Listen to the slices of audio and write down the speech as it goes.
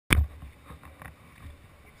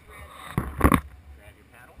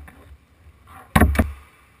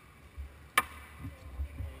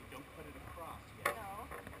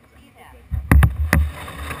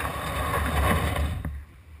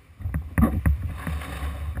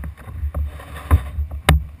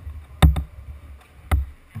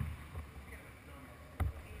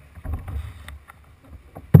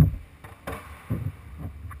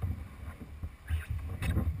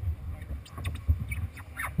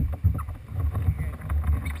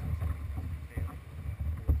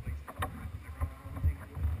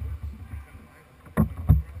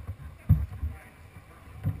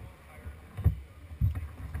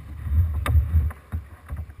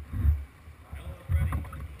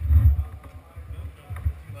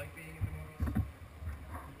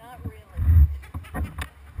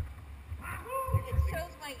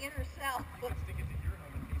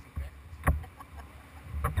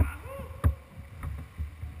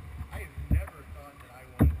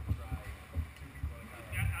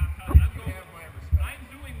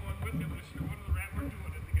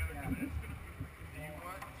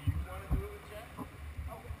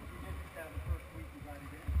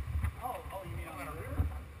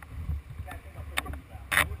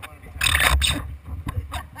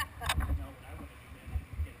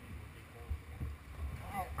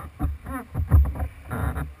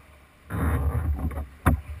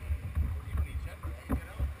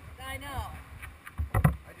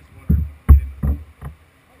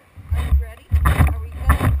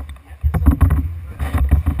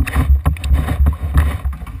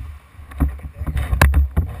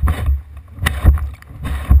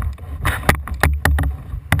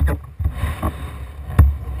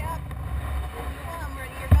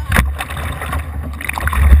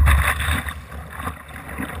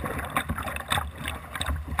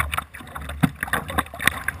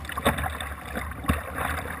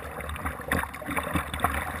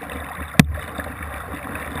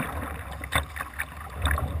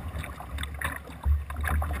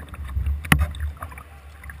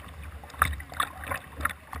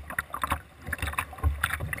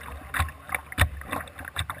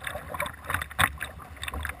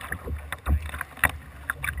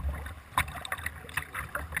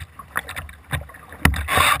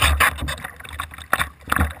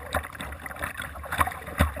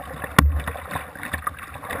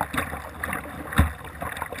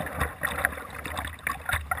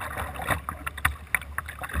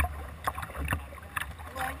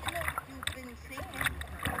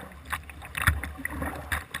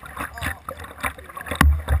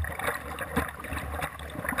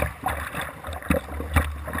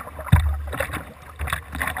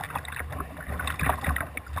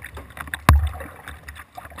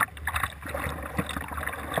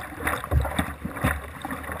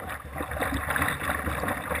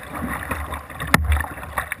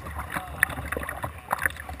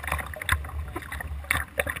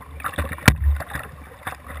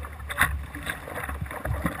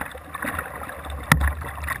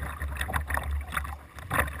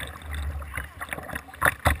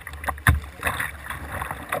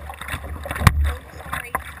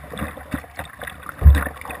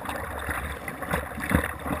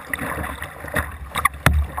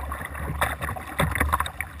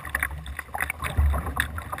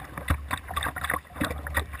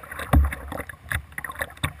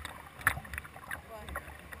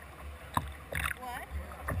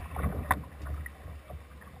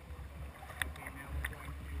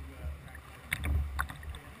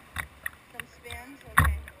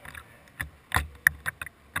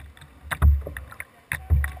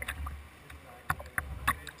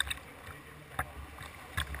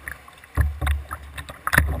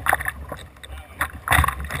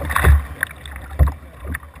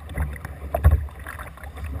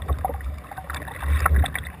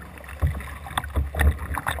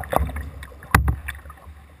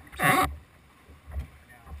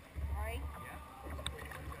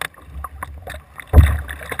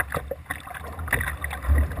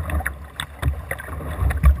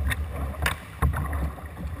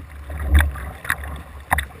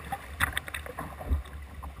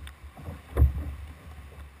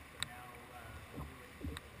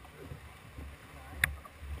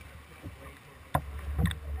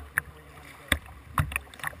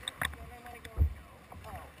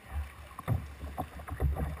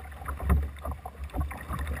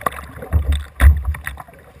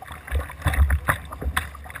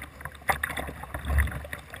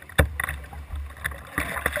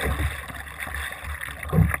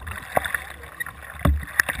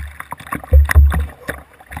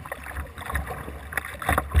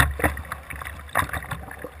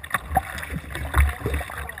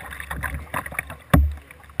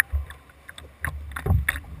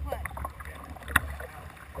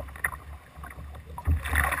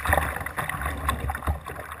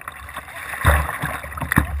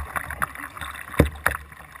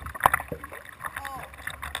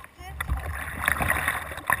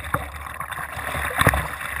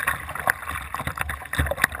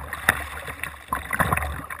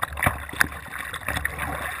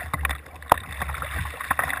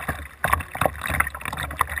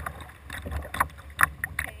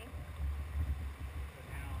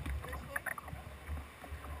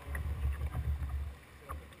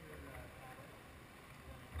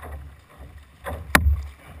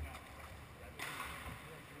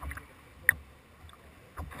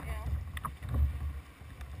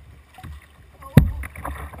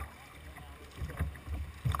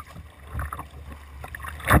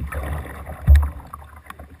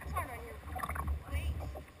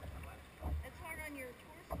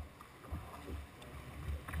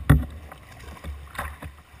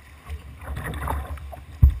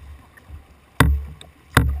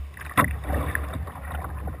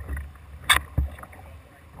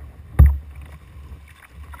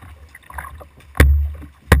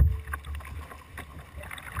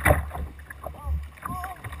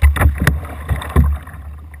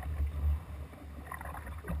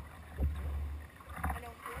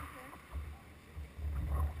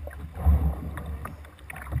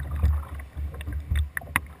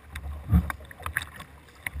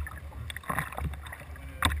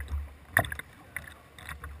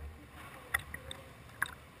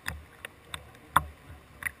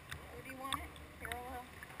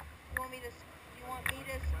You want me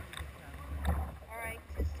to? All right,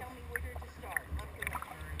 just tell me where to start. Left or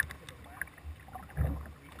right?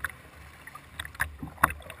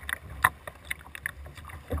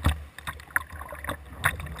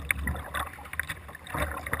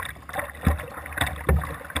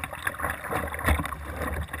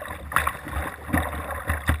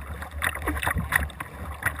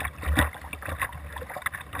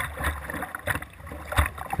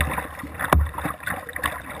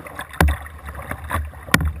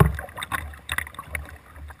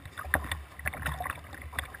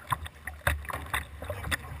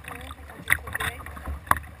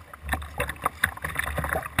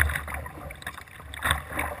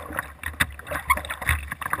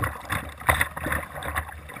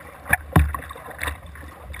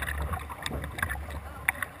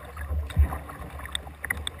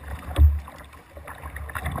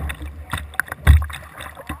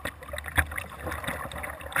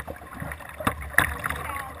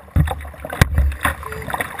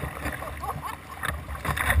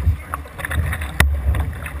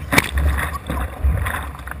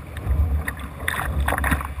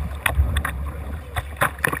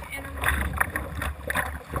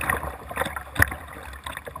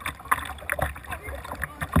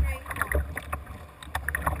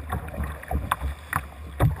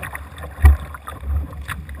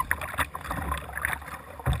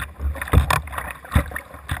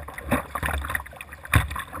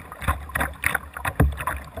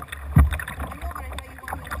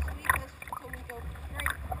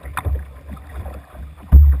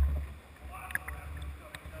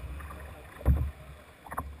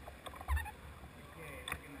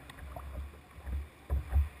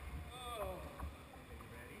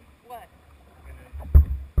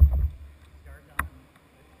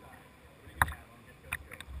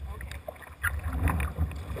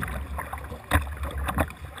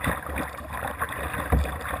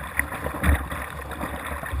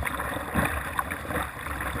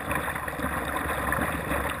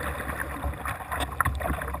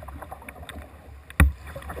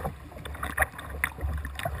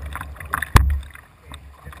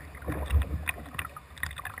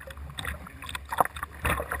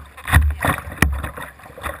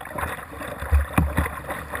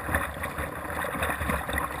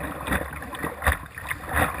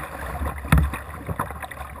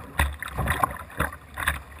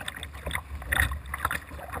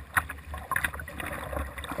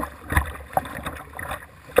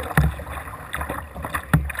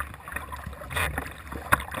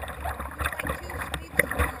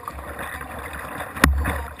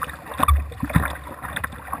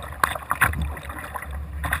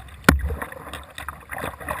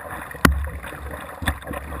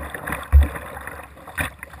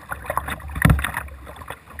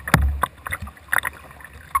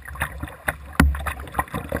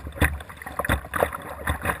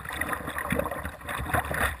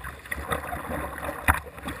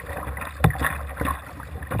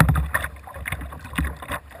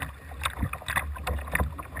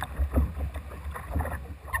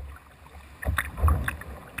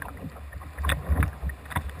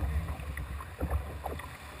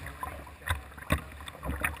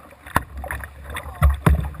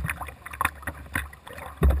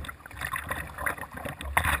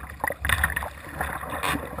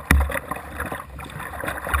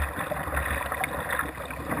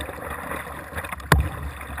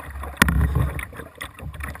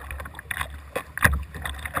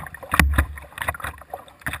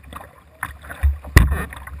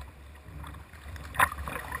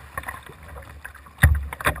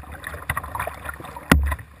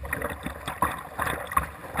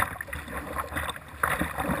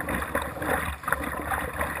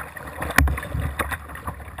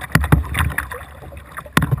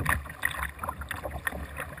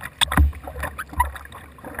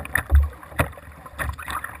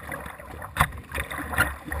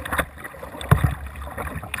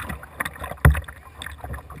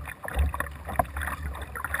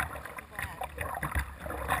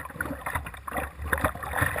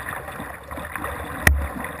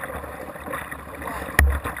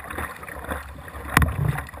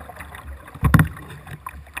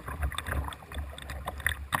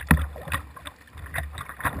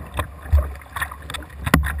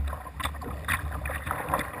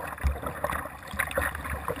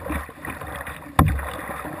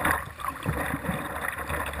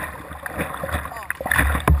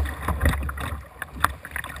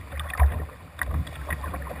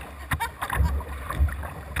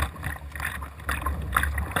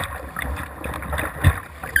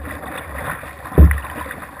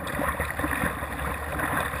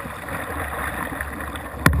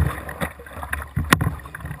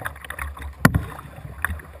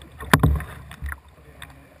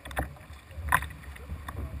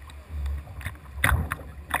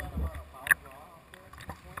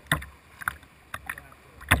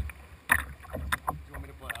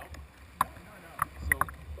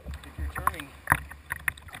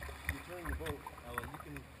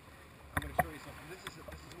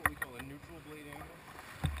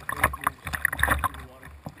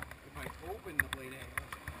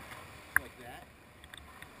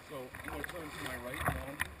 I'm going to turn to my right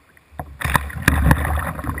around you.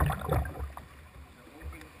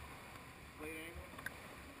 Open blade angle.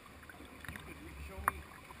 If you could show me,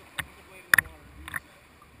 put the blade in the water, release it.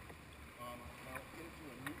 Now get it to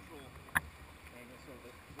a neutral angle so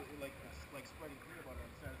that it's like spreading peanut butter on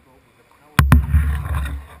the side of the boat with the power.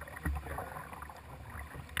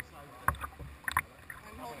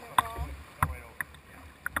 I'm holding it wrong. Right over. Yeah.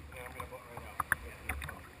 And then I'm going to butt right out.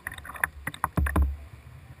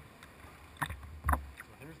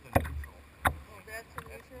 So there's the neutral. Oh, that's a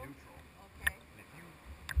neutral? That's neutral. Okay. And if you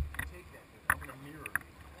take that neutral, I'm going to mirror you.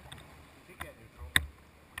 You take that neutral,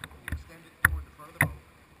 and you extend it toward the front of the boat,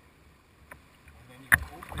 and then you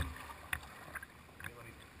open. Let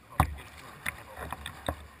me help you get it toward the front of the boat.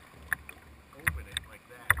 Open it like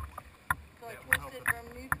that. So I twist it from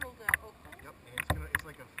neutral to open? Yep, and it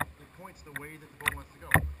points the way that the boat wants to go.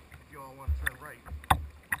 If you all want to turn right,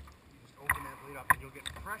 you just open that blade up, and you'll get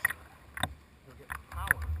pressure. You'll get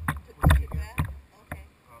power. To push it back? Okay.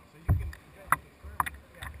 So you can experiment with that.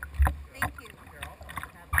 Yeah. Thank you. Here, I'll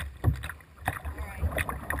have it. All right.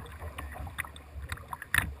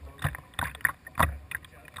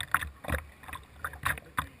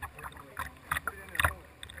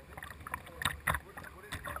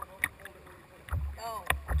 Oh.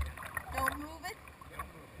 Don't move it?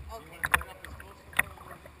 Okay.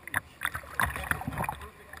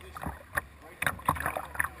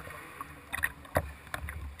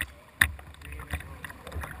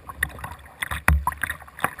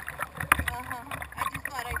 I just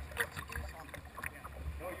thought I was supposed to do something.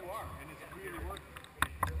 No, you are, and it's really working.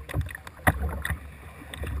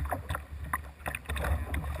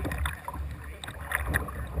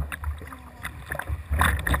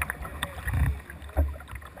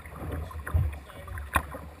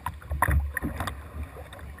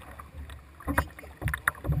 Thank you.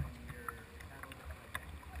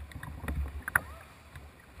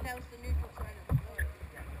 That was the neutral side of the boat.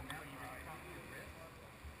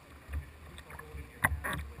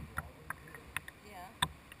 Yeah.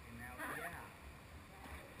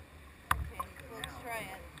 Okay, so let's try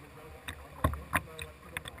it.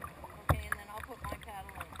 Okay, and then I'll put my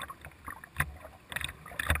paddle in.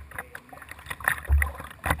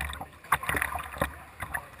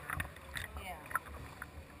 Yeah.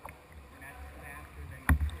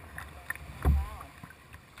 Wow.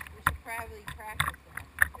 We should probably practice that.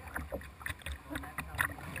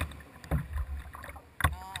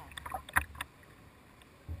 Ah.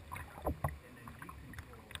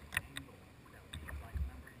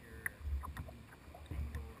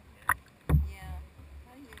 Yeah.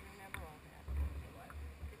 How do you remember all that?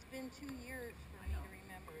 It's been 2 years for me to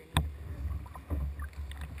remember any of this.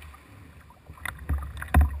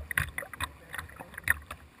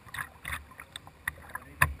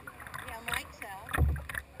 Yeah, Mike's out.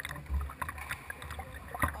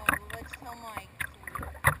 Oh, well, let's tell Mike.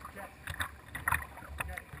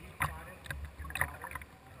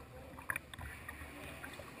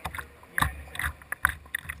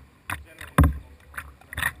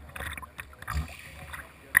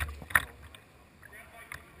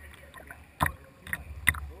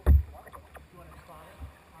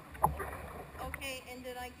 Okay, and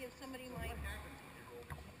did I give somebody my...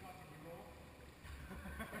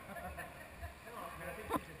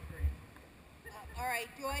 all right,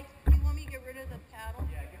 do you want me to get rid of the paddle?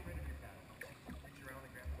 Yeah, get rid of your paddle. Reach around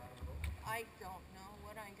and grab the bottom of the boat. I don't know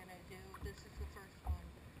what I'm going to do. This is the first one.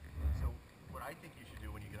 So what I think you should do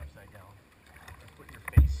when you get upside down is put your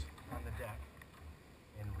face on the deck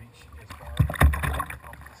and reach as far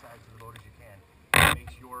off the sides of the boat as you can. It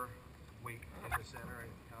makes your weight in the center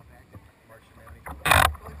and compact and march the gravity.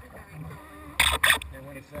 Those are very cool. And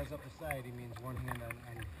when it says up the side, he means one hand on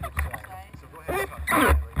each side. Side. So go ahead and touch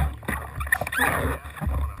that right now.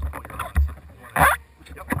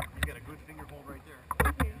 Yep, you got a good finger hold right there.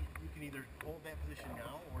 Okay. You can either hold that position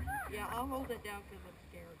now or you can... Yeah, I'll hold it down because I'm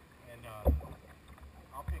scared. And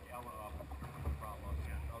I'll pick Ella up. No problem.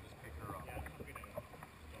 I'll just pick her up. Yeah, I'm gonna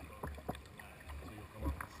jump over. So you'll come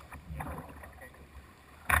up this side. Yeah. Okay.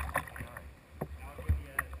 All right. Now I'll give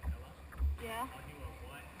you Ella. Yeah? I'll do a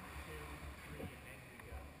 1, 2, 3, and then we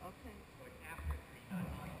go. Okay. So it's after 3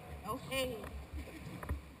 times. Okay. And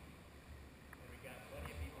we got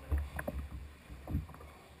plenty of people now.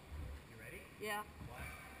 You ready? Yeah. 1,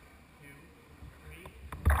 2, 3.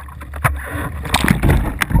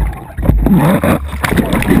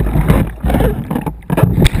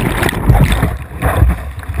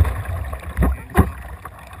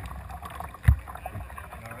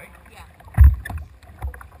 All right? Yeah.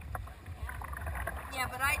 Yeah,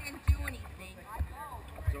 but I didn't do anything.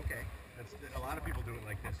 It's okay. A lot of people do it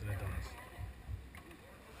like this, and it does.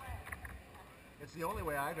 It's the only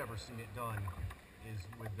way I've ever seen it done is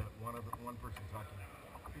with one person touching it.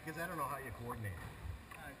 Because I don't know how you coordinate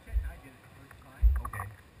it. I did it the first time, Okay.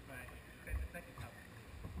 but then the second time.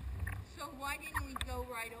 So why didn't we go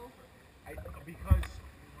right over?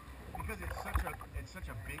 Because it's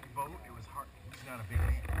such a big boat. It was hard. He's not a big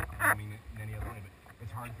man. I mean, in any other way, but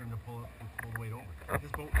it's hard for him to pull the weight over.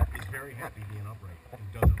 This boat is very happy being upright. It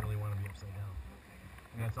doesn't really want to be upside down.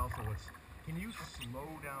 And that's also what's. Can you slow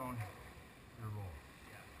down your roll?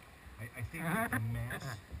 Yeah. I think that the mass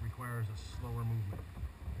requires a slower movement.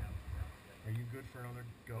 Are you good for another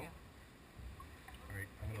go? Yeah. All right.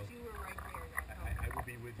 I'm Because gonna. you were right there. That I will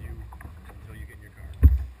be with you until you get in your car.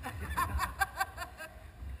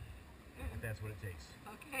 If that's what it takes.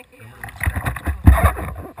 Okay. Remember to reach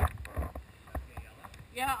down.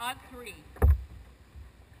 Yeah, on 3. 1,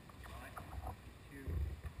 2,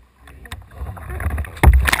 3.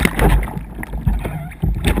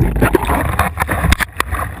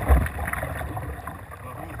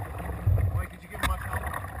 Mike, did you give him much help?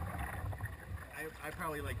 I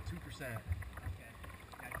probably like 2%. Okay.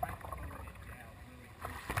 I tried to slow it down really.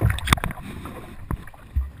 You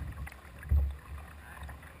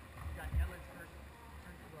got Ellen's first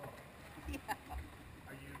roll. Yeah.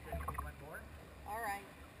 Are you good to get one more? All right.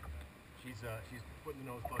 She's putting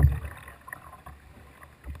the nose plugs in there.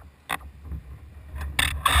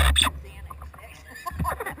 Xanax next.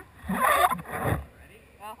 Ready?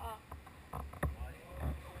 Uh-huh. 1,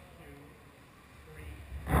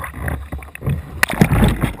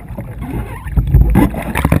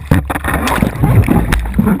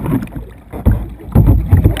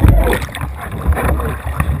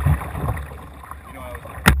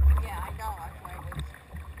 Yeah, I know.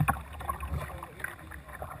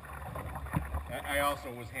 That's why I also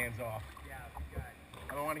was hands off. yeah, we got.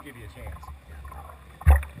 I don't want to give you a chance.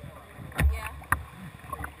 Yeah.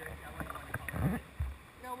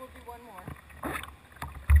 No, we'll do one more.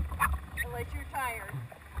 Unless you're tired.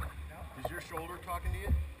 Is your shoulder talking to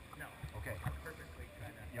you? No, Okay. perfectly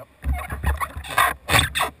kind of. Yep.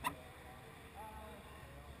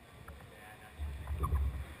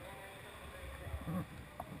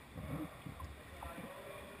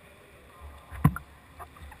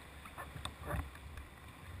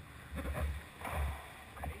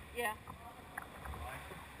 Yeah. 1,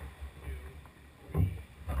 2,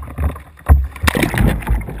 3.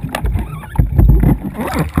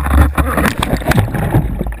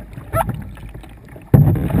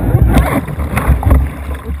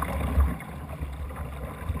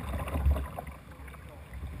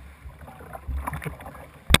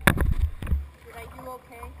 Did I do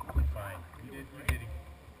okay? Fine.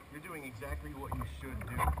 You're doing exactly what you should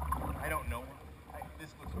do. I don't know. This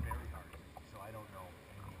looks very hard, so I don't know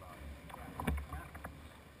anything about it.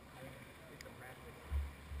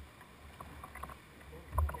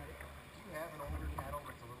 Do you have an older cattle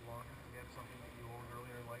that's a little longer? Do you have something that you owned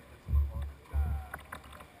earlier in life that's a little longer?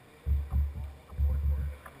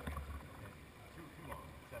 Too long.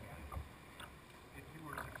 7 years. If you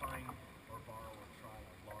were to find or borrow or try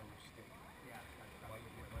a longer stick, it might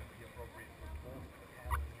be appropriate for both the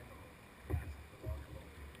cattle and the boat. Because the longer boat.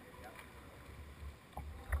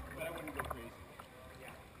 But I wouldn't go crazy.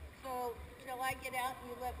 So, shall I get out and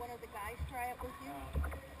you let one of the guys try it with you?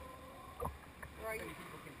 Or are you?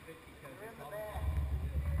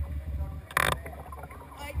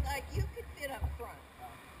 You could fit up front.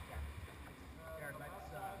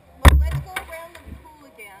 Well, let's go around the pool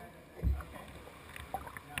again.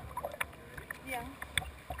 Yeah.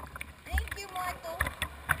 Thank you, Michael.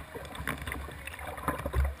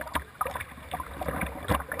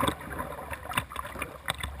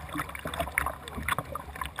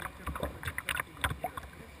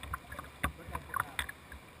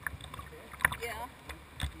 Yeah.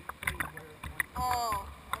 Oh,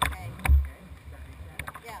 okay.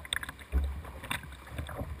 Yeah.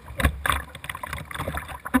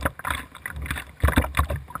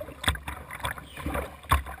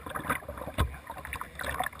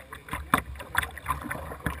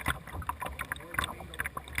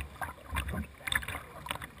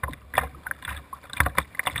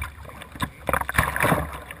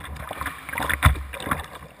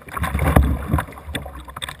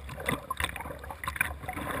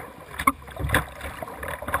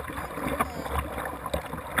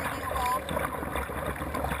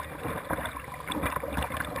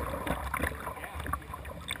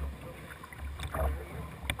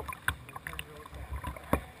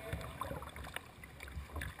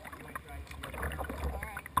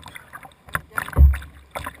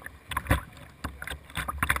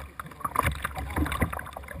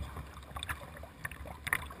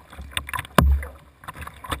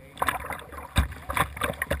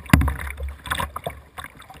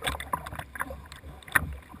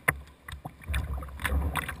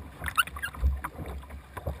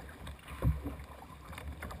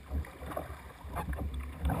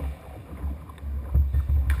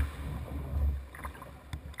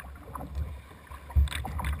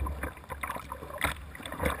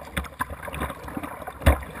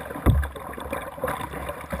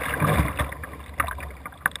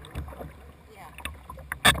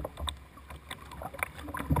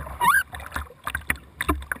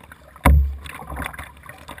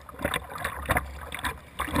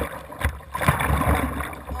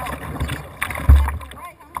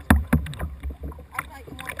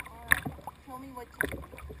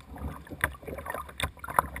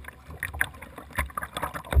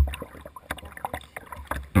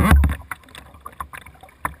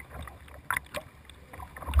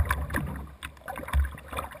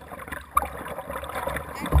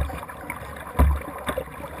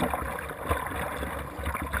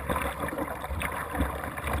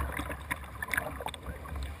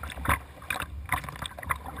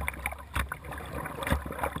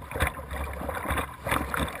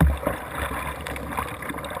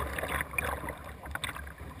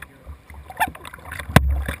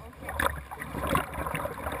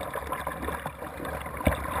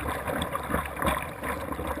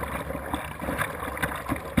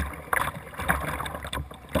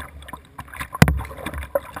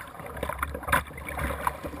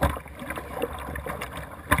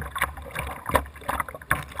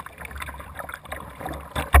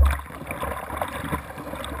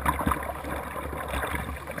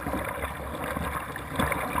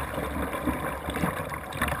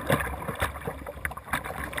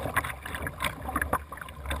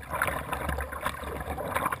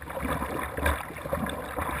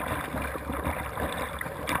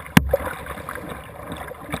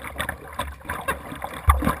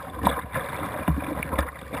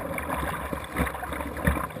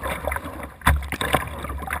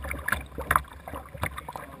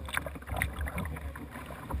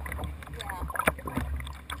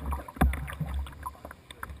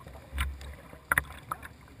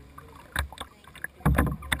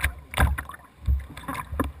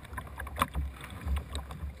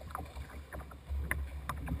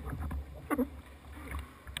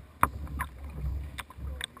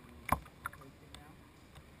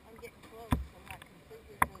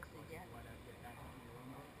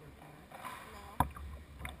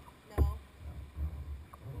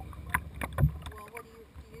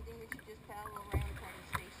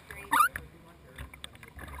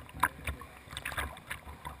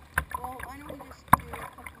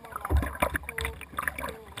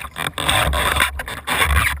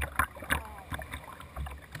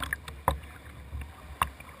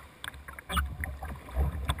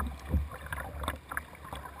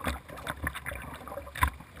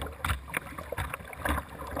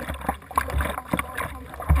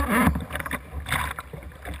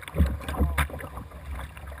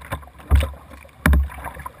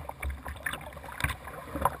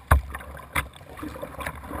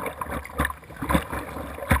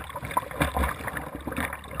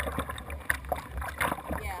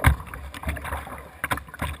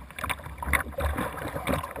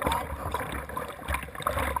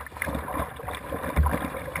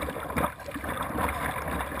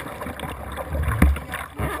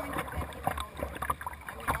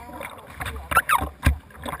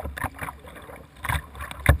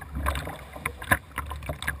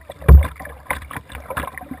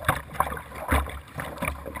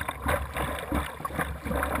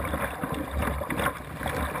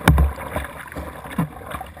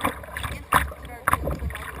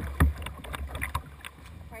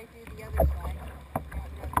 do the other side.